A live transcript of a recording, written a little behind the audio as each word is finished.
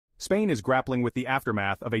Spain is grappling with the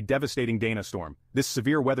aftermath of a devastating Dana storm. This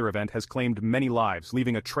severe weather event has claimed many lives,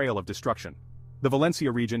 leaving a trail of destruction. The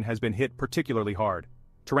Valencia region has been hit particularly hard.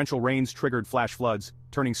 Torrential rains triggered flash floods,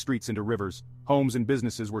 turning streets into rivers. Homes and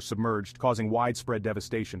businesses were submerged, causing widespread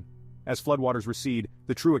devastation. As floodwaters recede,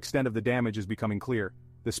 the true extent of the damage is becoming clear.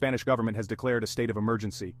 The Spanish government has declared a state of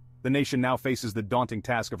emergency. The nation now faces the daunting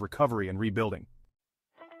task of recovery and rebuilding.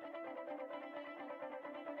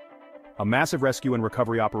 A massive rescue and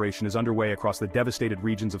recovery operation is underway across the devastated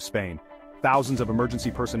regions of Spain. Thousands of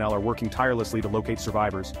emergency personnel are working tirelessly to locate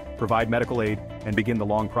survivors, provide medical aid, and begin the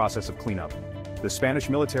long process of cleanup. The Spanish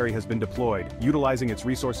military has been deployed, utilizing its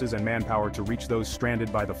resources and manpower to reach those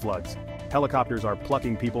stranded by the floods. Helicopters are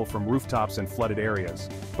plucking people from rooftops and flooded areas.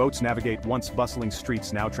 Boats navigate once bustling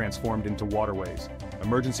streets now transformed into waterways.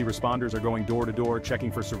 Emergency responders are going door to door,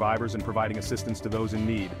 checking for survivors and providing assistance to those in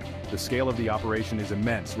need. The scale of the operation is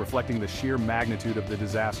immense, reflecting the sheer magnitude of the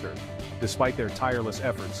disaster. Despite their tireless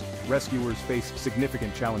efforts, rescuers face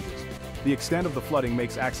significant challenges. The extent of the flooding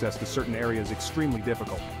makes access to certain areas extremely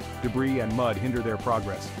difficult. Debris and mud hinder their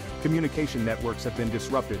progress. Communication networks have been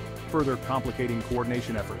disrupted, further complicating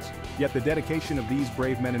coordination efforts. Yet the dedication of these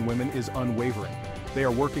brave men and women is unwavering. They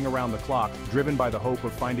are working around the clock, driven by the hope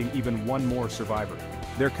of finding even one more survivor.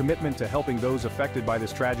 Their commitment to helping those affected by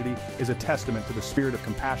this tragedy is a testament to the spirit of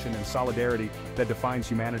compassion and solidarity that defines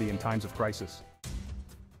humanity in times of crisis.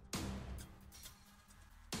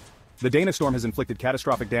 The Dana storm has inflicted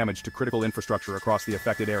catastrophic damage to critical infrastructure across the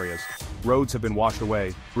affected areas. Roads have been washed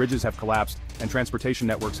away, bridges have collapsed, and transportation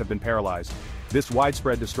networks have been paralyzed. This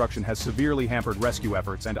widespread destruction has severely hampered rescue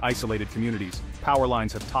efforts and isolated communities. Power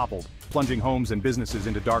lines have toppled, plunging homes and businesses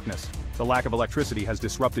into darkness. The lack of electricity has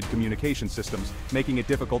disrupted communication systems, making it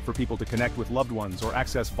difficult for people to connect with loved ones or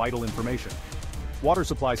access vital information. Water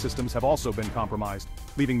supply systems have also been compromised,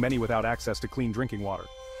 leaving many without access to clean drinking water.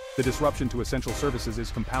 The disruption to essential services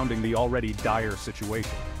is compounding the already dire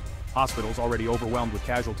situation. Hospitals, already overwhelmed with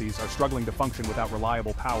casualties, are struggling to function without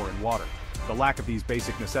reliable power and water. The lack of these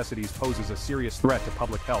basic necessities poses a serious threat to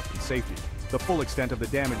public health and safety. The full extent of the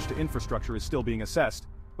damage to infrastructure is still being assessed,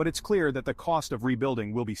 but it's clear that the cost of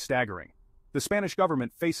rebuilding will be staggering. The Spanish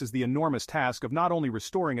government faces the enormous task of not only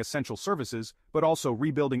restoring essential services, but also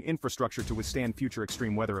rebuilding infrastructure to withstand future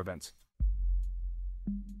extreme weather events.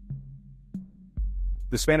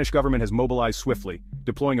 The Spanish government has mobilized swiftly,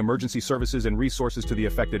 deploying emergency services and resources to the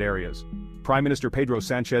affected areas. Prime Minister Pedro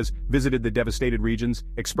Sánchez visited the devastated regions,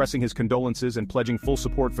 expressing his condolences and pledging full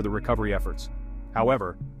support for the recovery efforts.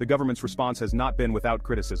 However, the government's response has not been without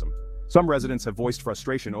criticism. Some residents have voiced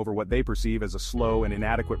frustration over what they perceive as a slow and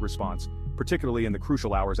inadequate response, particularly in the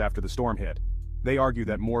crucial hours after the storm hit. They argue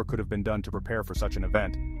that more could have been done to prepare for such an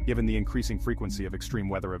event, given the increasing frequency of extreme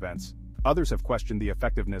weather events. Others have questioned the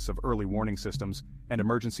effectiveness of early warning systems and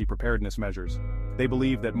emergency preparedness measures. They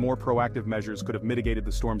believe that more proactive measures could have mitigated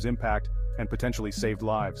the storm's impact and potentially saved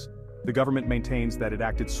lives. The government maintains that it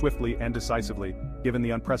acted swiftly and decisively, given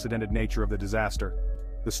the unprecedented nature of the disaster.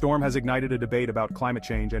 The storm has ignited a debate about climate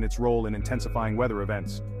change and its role in intensifying weather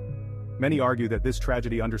events. Many argue that this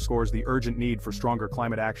tragedy underscores the urgent need for stronger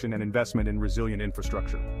climate action and investment in resilient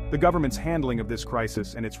infrastructure. The government's handling of this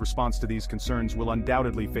crisis and its response to these concerns will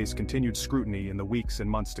undoubtedly face continued scrutiny in the weeks and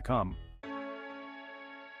months to come.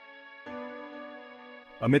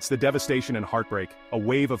 Amidst the devastation and heartbreak, a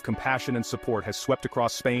wave of compassion and support has swept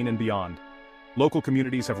across Spain and beyond. Local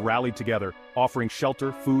communities have rallied together, offering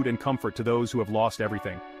shelter, food, and comfort to those who have lost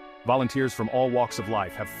everything. Volunteers from all walks of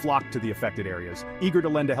life have flocked to the affected areas, eager to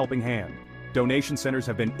lend a helping hand. Donation centers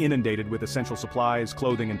have been inundated with essential supplies,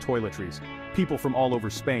 clothing, and toiletries. People from all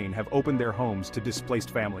over Spain have opened their homes to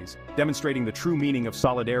displaced families, demonstrating the true meaning of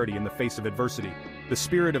solidarity in the face of adversity. The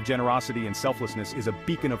spirit of generosity and selflessness is a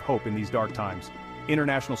beacon of hope in these dark times.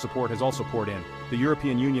 International support has also poured in. The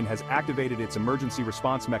European Union has activated its emergency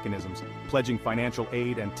response mechanisms, pledging financial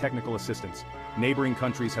aid and technical assistance. Neighboring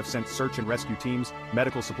countries have sent search and rescue teams,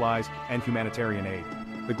 medical supplies, and humanitarian aid.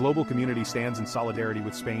 The global community stands in solidarity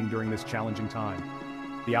with Spain during this challenging time.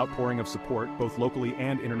 The outpouring of support, both locally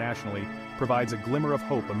and internationally, provides a glimmer of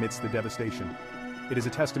hope amidst the devastation. It is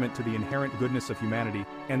a testament to the inherent goodness of humanity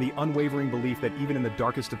and the unwavering belief that even in the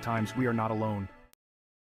darkest of times we are not alone.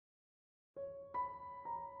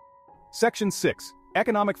 Section 6.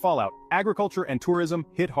 Economic fallout, agriculture and tourism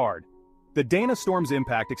hit hard. The Dana storm's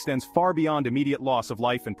impact extends far beyond immediate loss of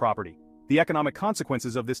life and property. The economic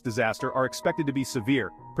consequences of this disaster are expected to be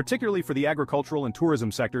severe, particularly for the agricultural and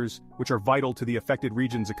tourism sectors, which are vital to the affected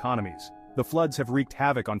region's economies. The floods have wreaked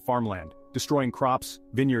havoc on farmland, destroying crops,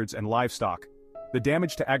 vineyards, and livestock. The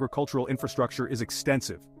damage to agricultural infrastructure is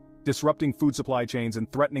extensive. disrupting food supply chains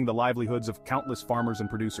and threatening the livelihoods of countless farmers and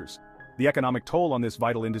producers. The economic toll on this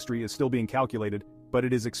vital industry is still being calculated, but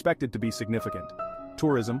it is expected to be significant.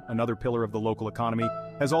 Tourism, another pillar of the local economy,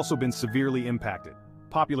 has also been severely impacted.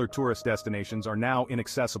 Popular tourist destinations are now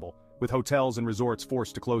inaccessible, with hotels and resorts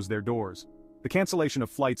forced to close their doors. The cancellation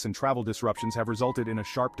of flights and travel disruptions have resulted in a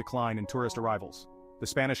sharp decline in tourist arrivals. The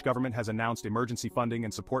Spanish government has announced emergency funding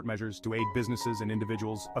and support measures to aid businesses and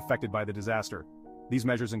individuals affected by the disaster. These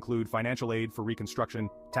measures include financial aid for reconstruction,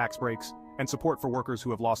 tax breaks, and support for workers who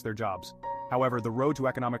have lost their jobs. However, the road to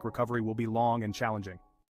economic recovery will be long and challenging.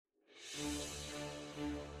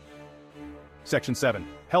 Section 7.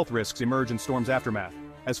 Health risks emerge in storm's aftermath.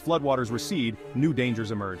 As floodwaters recede, new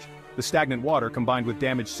dangers emerge. The stagnant water combined with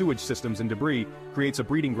damaged sewage systems and debris creates a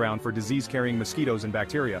breeding ground for disease-carrying mosquitoes and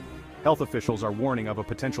bacteria. Health officials are warning of a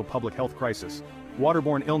potential public health crisis.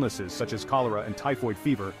 Waterborne illnesses such as cholera and typhoid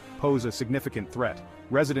fever pose a significant threat.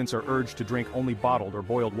 Residents are urged to drink only bottled or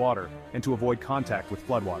boiled water and to avoid contact with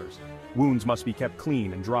floodwaters. Wounds must be kept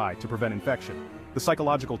clean and dry to prevent infection. The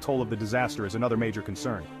psychological toll of the disaster is another major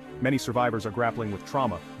concern. Many survivors are grappling with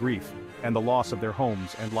trauma, grief, and the loss of their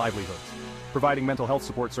homes and livelihoods. Providing mental health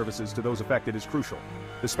support services to those affected is crucial.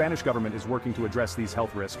 The Spanish government is working to address these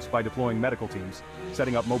health risks by deploying medical teams,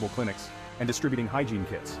 setting up mobile clinics, and distributing hygiene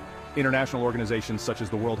kits. International organizations such as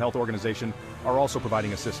the World Health Organization are also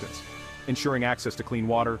providing assistance. Ensuring access to clean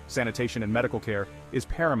water, sanitation, and medical care is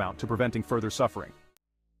paramount to preventing further suffering.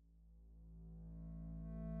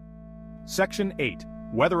 Section 8.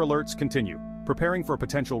 Weather alerts continue, preparing for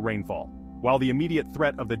potential rainfall. While the immediate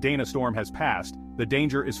threat of the Dana storm has passed, the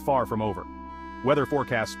danger is far from over. Weather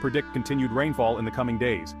forecasts predict continued rainfall in the coming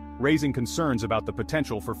days, raising concerns about the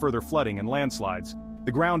potential for further flooding and landslides.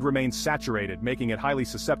 The ground remains saturated, making it highly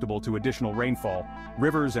susceptible to additional rainfall.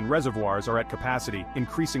 Rivers and reservoirs are at capacity,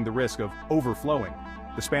 increasing the risk of overflowing.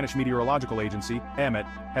 The Spanish Meteorological Agency, AMET,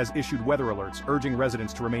 has issued weather alerts, urging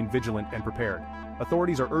residents to remain vigilant and prepared.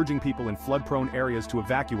 Authorities are urging people in flood-prone areas to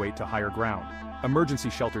evacuate to higher ground. Emergency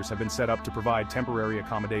shelters have been set up to provide temporary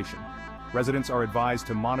accommodation. Residents are advised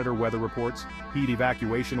to monitor weather reports, heed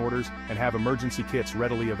evacuation orders, and have emergency kits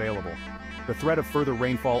readily available. The threat of further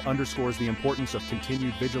rainfall underscores the importance of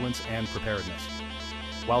continued vigilance and preparedness.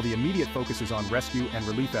 While the immediate focus is on rescue and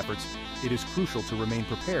relief efforts, it is crucial to remain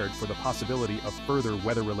prepared for the possibility of further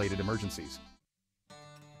weather-related emergencies.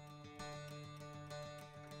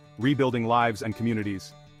 Rebuilding lives and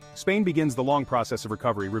communities. Spain begins the long process of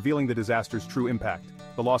recovery, revealing the disaster's true impact.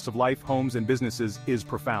 The loss of life, homes, and businesses is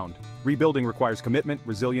profound. Rebuilding requires commitment,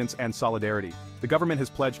 resilience, and solidarity. The government has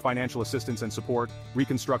pledged financial assistance and support.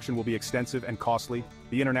 Reconstruction will be extensive and costly.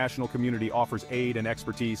 The international community offers aid and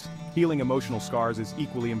expertise. Healing emotional scars is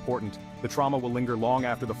equally important. The trauma will linger long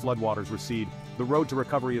after the floodwaters recede. The road to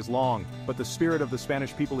recovery is long, but the spirit of the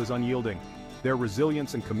Spanish people is unyielding. Their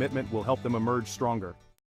resilience and commitment will help them emerge stronger.